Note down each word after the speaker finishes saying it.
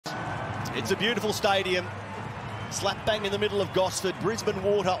It's a beautiful stadium. Slap bang in the middle of Gosford. Brisbane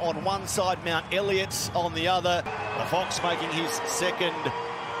Water on one side, Mount Elliot's on the other. The Fox making his second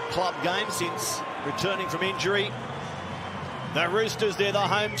club game since returning from injury. The Roosters, they're the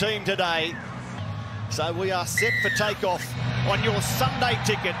home team today. So we are set for takeoff on your Sunday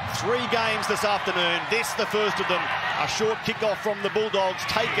ticket. 3 games this afternoon. This, the first of them. A short kickoff from the Bulldogs,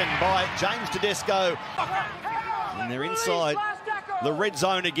 taken by James Tedesco. And they're inside the red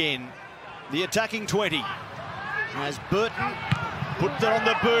zone again. The attacking 20. As Burton put that on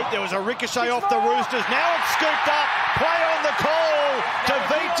the boot. There was a ricochet off the Roosters. Now it's scooped up. Play on the call to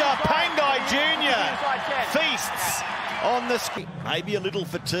Vita Pangai Jr. Feasts on the screen. Maybe a little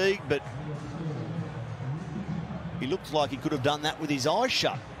fatigued, but he looked like he could have done that with his eyes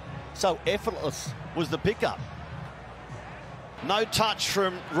shut. So effortless was the pickup. No touch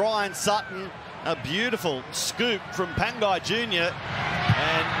from Ryan Sutton. A beautiful scoop from Pangai Jr.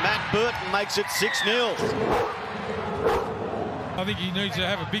 And Matt Burton makes it 6-0. I think he needs to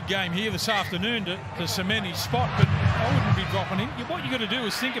have a big game here this afternoon to cement his spot, but I wouldn't be dropping him. What you got to do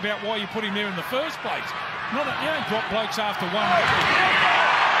is think about why you put him there in the first place. You don't drop blokes after one.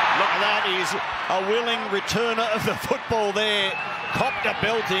 Look at that, he's a willing returner of the football there. Copped a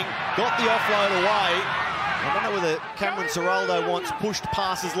belting, got the offload away. I don't know whether Cameron Ciraldo wants pushed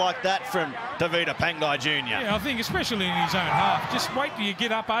passes like that from Davida Pangai Jr. Yeah, I think especially in his own half. Just wait till you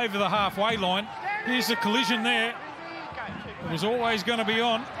get up over the halfway line. Here's the collision there. It was always going to be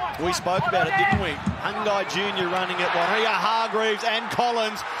on. We spoke about it, didn't we? Pangai Jr. running it, Waria Hargreaves and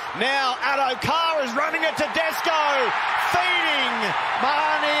Collins. Now Addo Carr is running it to Tedesco. Feeding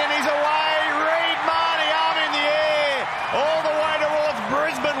Marnie, and he's away. Reed Marnie, arm in the air. All the way towards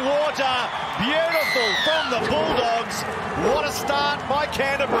Brisbane Water. Beautiful from the Bulldogs. What a start by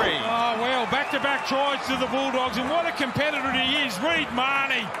Canterbury. Oh, well, back-to-back tries to the Bulldogs. And what a competitor he is. Reed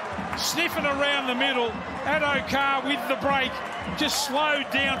Marnie sniffing around the middle. Addo Carr with the break. Just slowed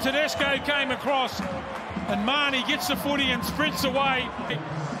down. Tedesco came across. And Marnie gets the footy and sprints away.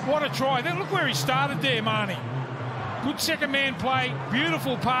 What a try. Then look where he started there, Marnie. Good second-man play.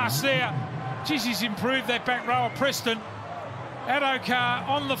 Beautiful pass there. Geez, he's improved that back rower, Preston. Addo Carr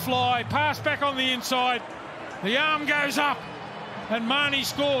on the fly. Pass back on the inside. The arm goes up. And Marnie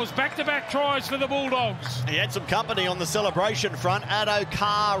scores. Back-to-back tries for the Bulldogs. He had some company on the celebration front. Addo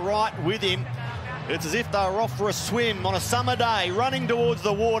Carr right with him. It's as if they were off for a swim on a summer day, running towards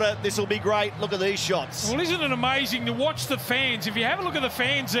the water. This will be great. Look at these shots. Well, isn't it amazing to watch the fans? If you have a look at the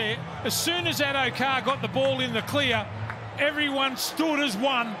fans there, as soon as Addo Carr got the ball in the clear, everyone stood as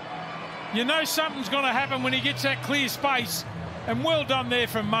one. You know something's going to happen when he gets that clear space. And well done there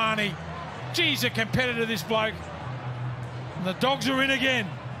from Marnie. Geez, a competitor, this bloke. And the Dogs are in again.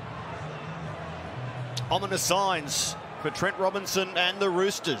 Ominous signs for Trent Robinson and the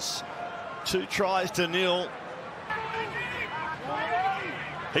Roosters. 2 tries to 0.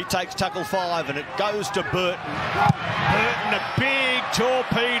 He takes tackle 5 and it goes to Burton. Burton, a big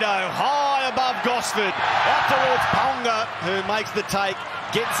torpedo high above Gosford. Out towards Ponga, who makes the take.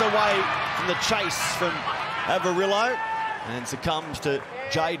 Gets away from the chase from Avarillo and succumbs to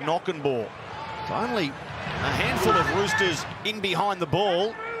Jade Knockenball. So only a handful of Roosters in behind the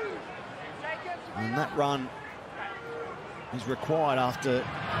ball. And that run is required after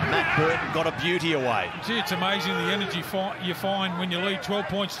Matt Burton got a beauty away. Gee, it's amazing the energy you find when you lead 12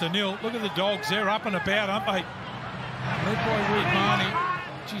 points to 0. Look at the Dogs, they're up and about, aren't they? Led by Reed Marnie.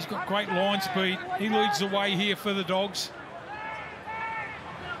 She's got great line speed. He leads the way here for the Dogs.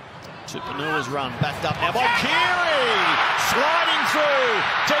 Tupanua's run backed up now by Keary. Sliding through.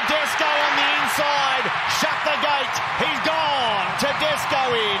 Tedesco on the inside. Shut the gate. He's gone. Tedesco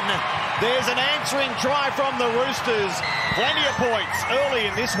in. There's an answering try from the Roosters. Plenty of points early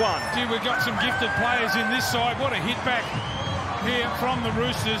in this one. Gee, we've got some gifted players in this side. What a hit back here from the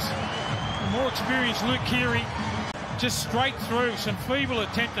Roosters. The more experienced Luke Keary. Just straight through. Some feeble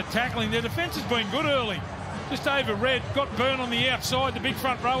attempt at tackling. Their defence has been good early. Just over red, got Byrne on the outside, the big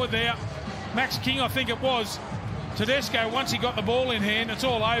front rower there. Max King, I think it was. Tedesco, once he got the ball in hand, it's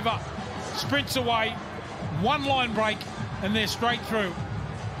all over. Sprints away, 1 line break, and they're straight through.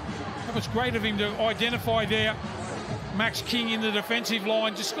 That was great of him to identify there. Max King in the defensive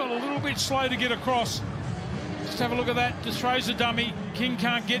line, just got a little bit slow to get across. Just have a look at that, just throws a dummy. King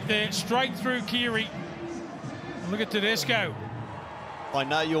can't get there, straight through Keary. And look at Tedesco. I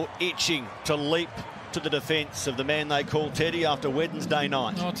know you're itching to leap to the defence of the man they call Teddy after Wednesday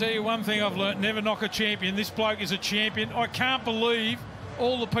night. I'll tell you one thing I've learnt, never knock a champion. This bloke is a champion. I can't believe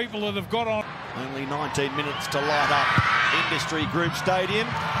all the people that have got on. Only 19 minutes to light up Industry Group Stadium.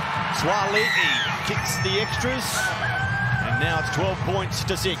 Swaliti kicks the extras, and now it's 12 points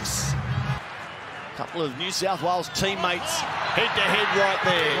to 6. couple of New South Wales teammates head-to-head right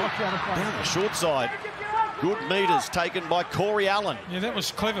there. Down the short side. Good metres taken by Corey Allen. Yeah, that was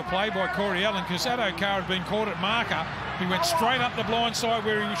clever play by Corey Allen because Addo Carr had been caught at marker. He went straight up the blind side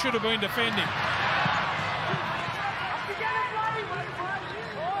where he should have been defending.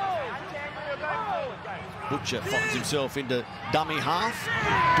 Butcher finds himself into dummy half.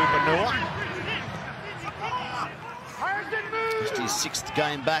 Tupanua. Just his 6th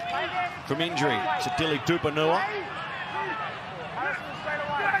game back from injury. Satili Tupanua.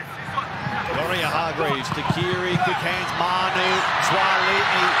 Doria Hargreaves to Keary, quick hands, Manu,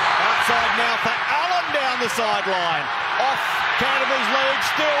 Swaliti, outside now for Allen down the sideline. Off Canterbury's lead,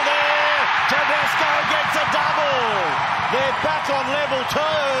 still there. Tedesco gets a double. They're back on level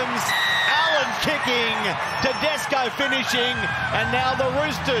terms. Allen kicking, Tedesco finishing, and now the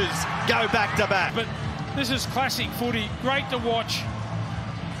Roosters go back to back. But this is classic footy, great to watch.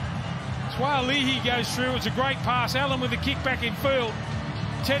 Swalihi goes through, it's a great pass. Allen with a kick back in field.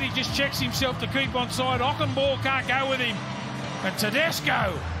 Teddy just checks himself to keep on side. Ockenball can't go with him. And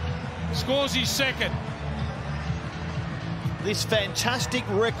Tedesco scores his 2nd. This fantastic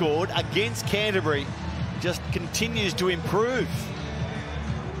record against Canterbury just continues to improve.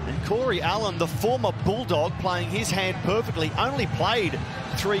 And Corey Allen, the former Bulldog, playing his hand perfectly, only played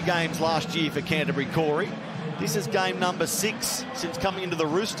 3 games last year for Canterbury, Corey. This is game number 6 since coming into the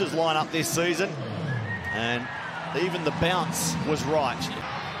Roosters lineup this season. And even the bounce was right.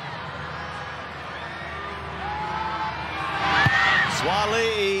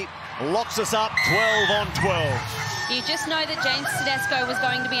 Swaliti locks us up 12 on 12. You just know that James Tedesco was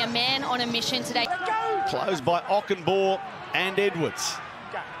going to be a man on a mission today. Closed by Ockenball and Edwards.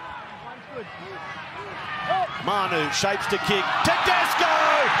 Manu shapes to kick. Tedesco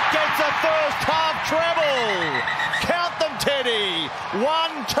gets a first half treble. Count them, Teddy.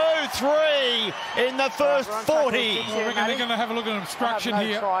 1, 2, 3 in the first 40. Well, I reckon they're going to have a look at obstruction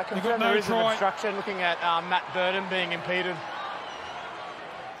here. They've got no try. Obstruction, looking at Matt Burton being impeded.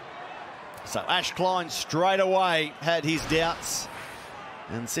 So Ash Klein straight away had his doubts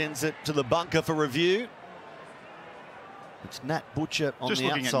and sends it to the bunker for review. It's Nat Butcher on just the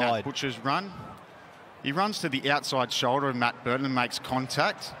looking outside. At Nat Butcher's run. He runs to the outside shoulder of Matt Burton and makes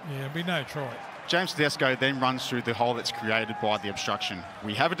contact. Yeah, there'll be no try. James Tedesco then runs through the hole that's created by the obstruction.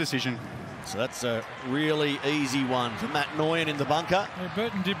 We have a decision. So that's a really easy one for Matt Noyen in the bunker. Yeah,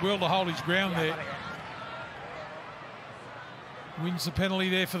 Burton did well to hold his ground there. Wins the penalty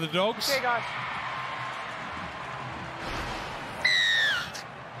there for the Dogs. Okay, guys.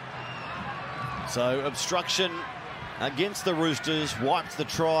 So obstruction against the Roosters, wipes the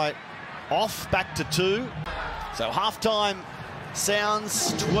try off, back to 2. So halftime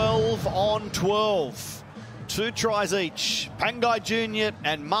sounds 12 on 12. 2 tries each. Pangai Jr.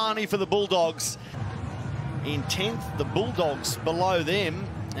 and Marnie for the Bulldogs. In 10th, the Bulldogs below them,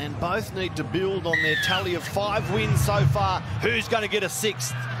 and both need to build on their tally of 5 wins so far. Who's going to get a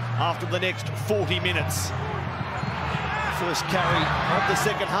 6th after the next 40 minutes? First carry of the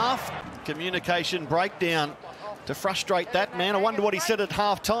second half. Communication breakdown to frustrate that man. I wonder what he said at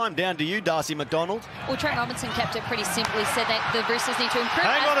half-time. Down to you, Darcy McDonald. Well, Trent Robinson kept it pretty simple. He said that the Roosters need to improve.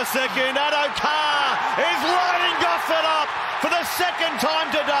 Hang on a second. Addo Carr is lighting Gosford up for the 2nd time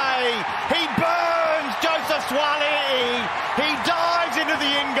today. He burns Joseph Swaliti. He dives into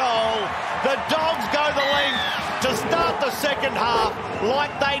the in goal. The Dogs go the length to start the second half like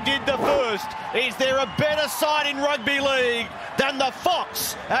they did the first. Is there a better side in rugby league than the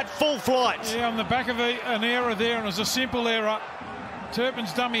Fox at full flight? Yeah, on the back of an error there, and it was a simple error.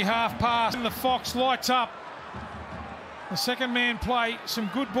 Turpin's dummy half pass, and the Fox lights up. The second man play, some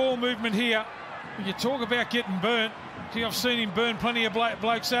good ball movement here. You talk about getting burnt. See, I've seen him burn plenty of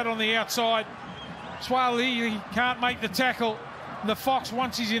blokes out on the outside. Swaley, he can't make the tackle. The Fox,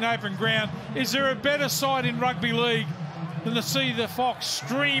 once he's in open ground, is there a better side in rugby league than to see the Fox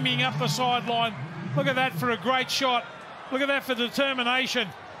streaming up the sideline? Look at that for a great shot. Look at that for determination.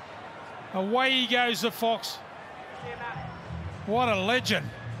 Away he goes, the Fox. What a legend.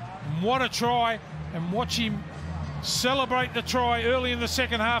 What a try. And watch him celebrate the try early in the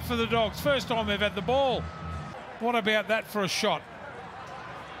second half for the Dogs. First time they've had the ball. What about that for a shot?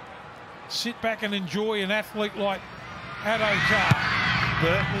 Sit back and enjoy an athlete like Addo Carr.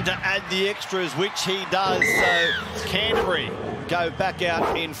 Burton to add the extras, which he does. So Canterbury go back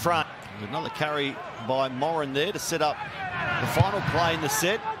out in front. Another carry by Moran there to set up the final play in the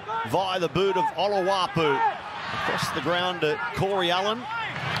set via the boot of Oluwapu. Across the ground to Corey Allen,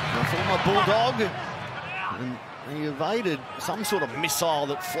 the former Bulldog. And he evaded some sort of missile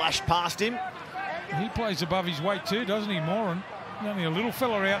that flashed past him. He plays above his weight too, doesn't he, Moran? Only a little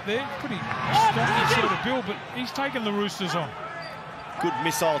fella out there, pretty stocky sort of build, but he's taken the Roosters on. Good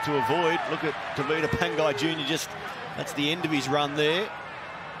missile to avoid. Look at Tavita Pangai Jr. That's the end of his run there.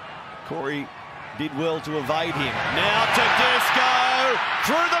 Corey did well to evade him. Now Tedesco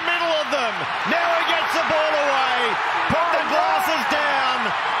through the middle of them. Now he gets the ball away. Put the glasses down.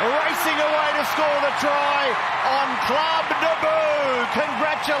 Racing away to score the try on club debut.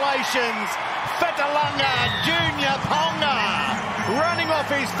 Congratulations, Fetalunga Junior Ponga. Running off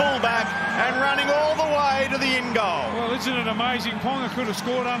his fullback and running all the way to the in goal. Well, isn't it amazing? Ponga could have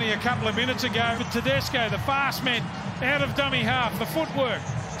scored only a couple of minutes ago. But Tedesco, the fast man, out of dummy half, the footwork,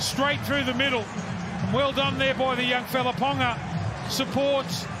 straight through the middle. And well done there by the young fella. Ponga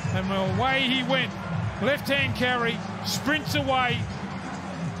supports, and away he went. Left-hand carry, sprints away.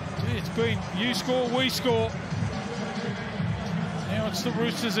 Gee, it's been you score, we score. Now it's the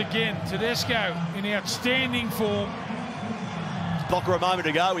Roosters again. Tedesco in outstanding form. Blocker a moment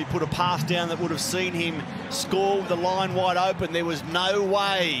ago, he put a pass down that would have seen him score with the line wide open. There was no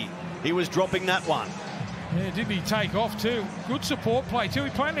way he was dropping that one. Yeah, didn't he take off too? Good support play too. He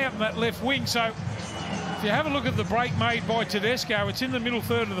played out in that left wing, so if you have a look at the break made by Tedesco, it's in the middle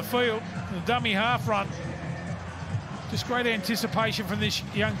third of the field, the dummy half run. Just great anticipation from this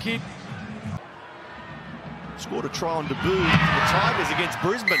young kid. Scored a try on debut for the Tigers against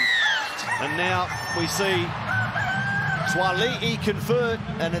Brisbane. And now we see Swali'i convert,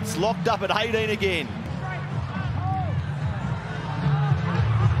 and it's locked up at 18 again.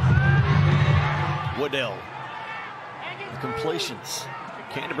 Waddell. The completions.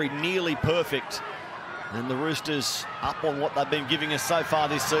 Canterbury nearly perfect. And the Roosters up on what they've been giving us so far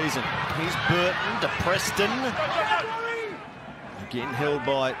this season. Here's Burton to Preston. Again held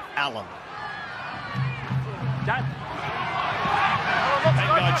by Allen.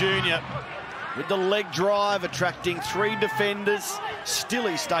 Pangai Jr. with the leg drive, attracting 3 defenders. Still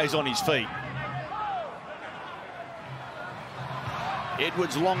he stays on his feet.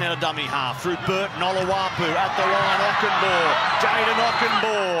 Edwards long out of dummy half through Burton, Oluwapu at the line, Ockenbaugh. Jaden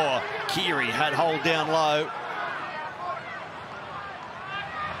Ockenbaugh. Keary had hold down low.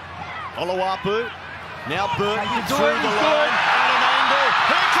 Oluwapu. Now Burton through the line. At an angle.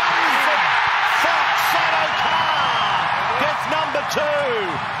 Here comes Fox. Addo-Carr gets number 2.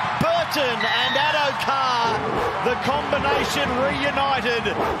 Burton and Addo-Carr, the combination reunited,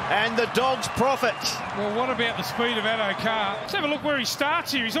 and the Dogs profit. Well, what about the speed of Addo-Carr? Let's have a look where he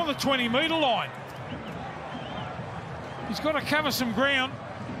starts here. He's on the 20-metre line. He's got to cover some ground.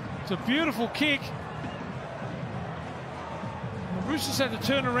 It's a beautiful kick. The Roosters had to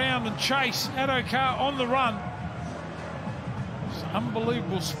turn around and chase Addo-Carr on the run. It's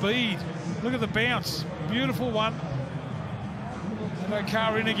unbelievable speed. Look at the bounce. Beautiful one.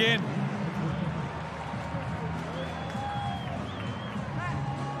 Addo-Carr in again.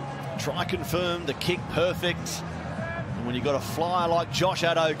 Try confirmed, the kick perfect. And when you've got a flyer like Josh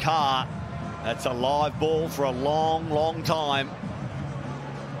Addo-Carr, that's a live ball for a long, long time.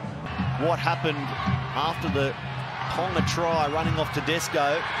 What happened after the Ponga try running off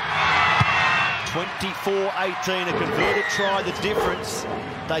Tedesco? 24-18, a converted try, the difference.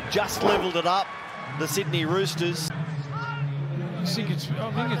 They just levelled it up, the Sydney Roosters. I think it's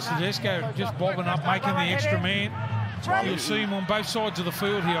Tedesco just bobbing up, making the extra man. You'll see him on both sides of the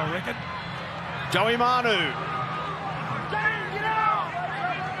field here, I reckon. Joey Manu.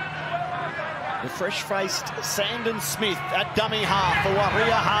 The fresh-faced Sandon Smith at dummy half for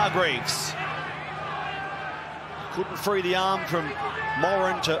Waria Hargreaves. Couldn't free the arm from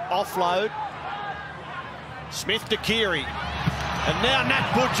Moran to offload. Smith to Keary. And now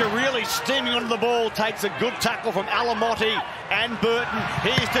Nat Butcher really steaming onto the ball, takes a good tackle from Alamotti and Burton.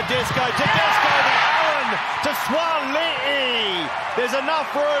 Here's Tedesco. Tedesco to Allen to Swali'i. There's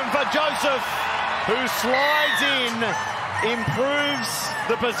enough room for Joseph, who slides in, improves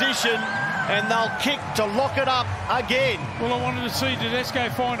the position, and they'll kick to lock it up again. Well, I wanted to see Tedesco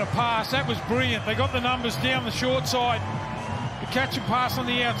find a pass. That was brilliant. They got the numbers down the short side. The catch and pass on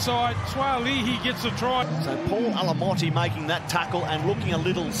the outside. Swali'i gets a try. So Paul Alamotti making that tackle and looking a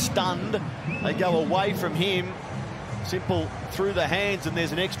little stunned. They go away from him. Simple through the hands, and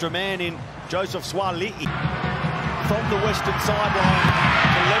there's an extra man in Joseph Swali'i. From the western sideline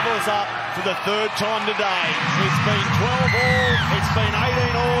to level us up for the 3rd time today. It's been 12 all, it's been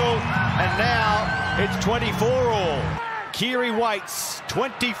 18 all, and now it's 24 all. Keary waits,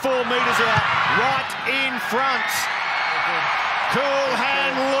 24 metres out, right in front. Cool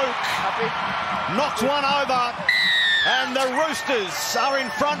hand Luke knocks one over, and the Roosters are in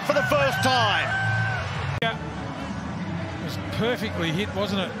front for the first time. Yeah. It was perfectly hit,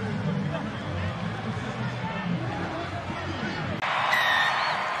 wasn't it?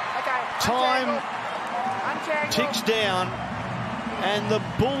 Time ticks down, and the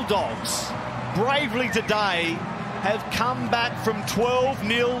Bulldogs bravely today have come back from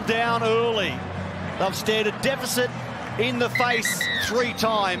 12-0 down early. They've stared a deficit in the face 3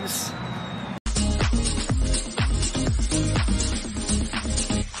 times.